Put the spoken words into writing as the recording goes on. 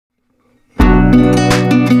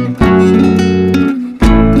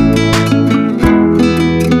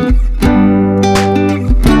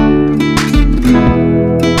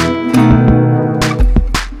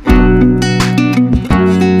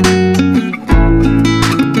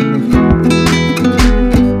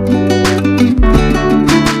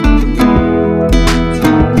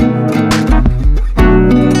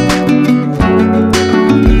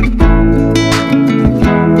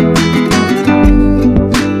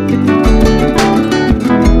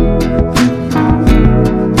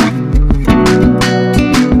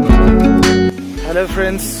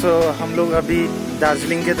Friends, हम लोग अभी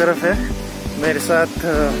दार्जिलिंग की तरफ है। मेरे साथ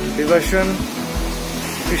विवर्षन,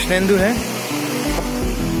 कृष्णेंदु है।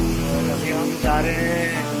 अभी हम जा रहे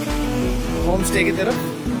हैं होम स्टे की तरफ।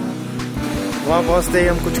 वहाँ पहुँचते ही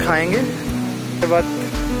हम कुछ खाएंगे, उसके बाद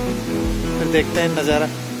फिर देखते हैं नज़ारा।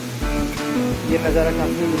 ये नज़ारा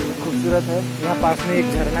काफ़ी खूबसूरत है। यहाँ पास में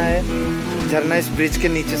एक झरना है। झरना इस ब्रिज के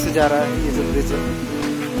नीचे से जा रहा है। ये जो ब्रिज है,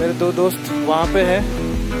 मेरे दो दोस्त वहाँ पे है,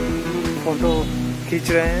 फोटो खींच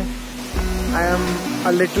रहे हैं। I am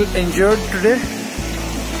a little injured today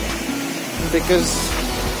because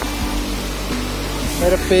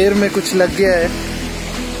मेरे पैर में कुछ लग गया है,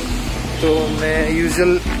 तो मैं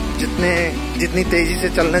यूजुअल जितनी तेजी से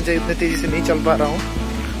चलना चाहिए उतनी तेजी से नहीं चल पा रहा हूँ।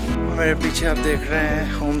 मेरे पीछे आप देख रहे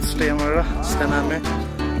हैं होम स्टे हमारा, जिसका नाम है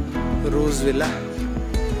रोज विला।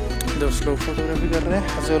 दोस्त लोग फोटोग्राफी कर रहे हैं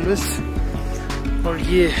एज ऑलवेज। और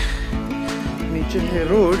ये नीचे है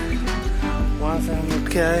रोड, वहाँ से हम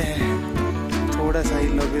उठ के आए हैं। थोड़ा सा ही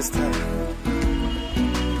लॉबेज था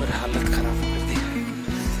पर हालत खराब कर दी,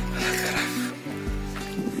 हालत खराब।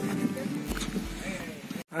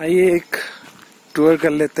 आइए एक टूर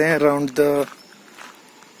कर लेते हैं अराउंड द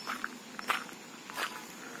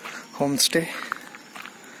होम स्टे।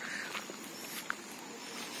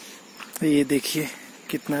 ये देखिए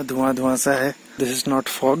कितना धुआं धुआं सा है। दिस इज नॉट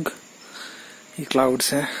फॉग, ये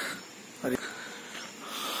क्लाउड्स हैं। और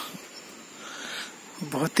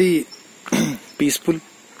बहुत ही पीसफुल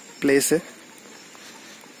प्लेस है।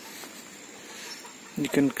 You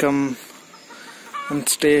can come and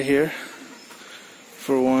stay here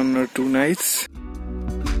for 1 or 2 nights.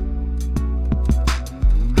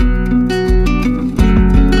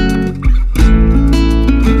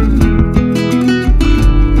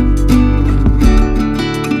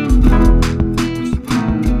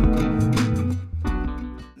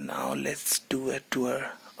 Now let's do a tour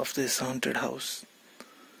of this haunted house.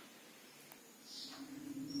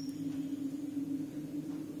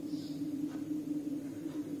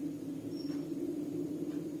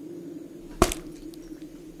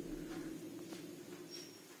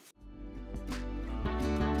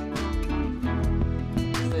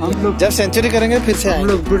 हम लोग जब सेंचुरी करेंगे फिर से हम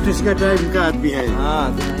लोग ब्रिटिश का टाइम का आदमी है।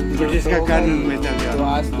 हाँ, ब्रिटिश का कानून में चल गया तो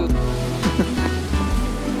आज तो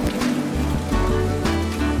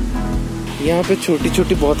यहाँ पे छोटी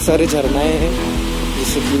छोटी बहुत सारे झरनाएं हैं,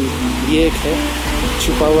 जैसे कि ये एक है,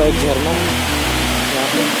 छुपा हुआ एक झरना यहाँ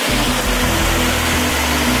पे।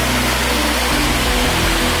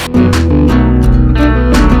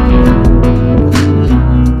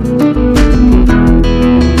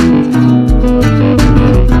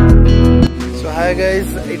 So hi guys,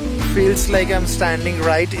 it feels like I'm standing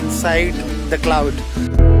right inside the cloud.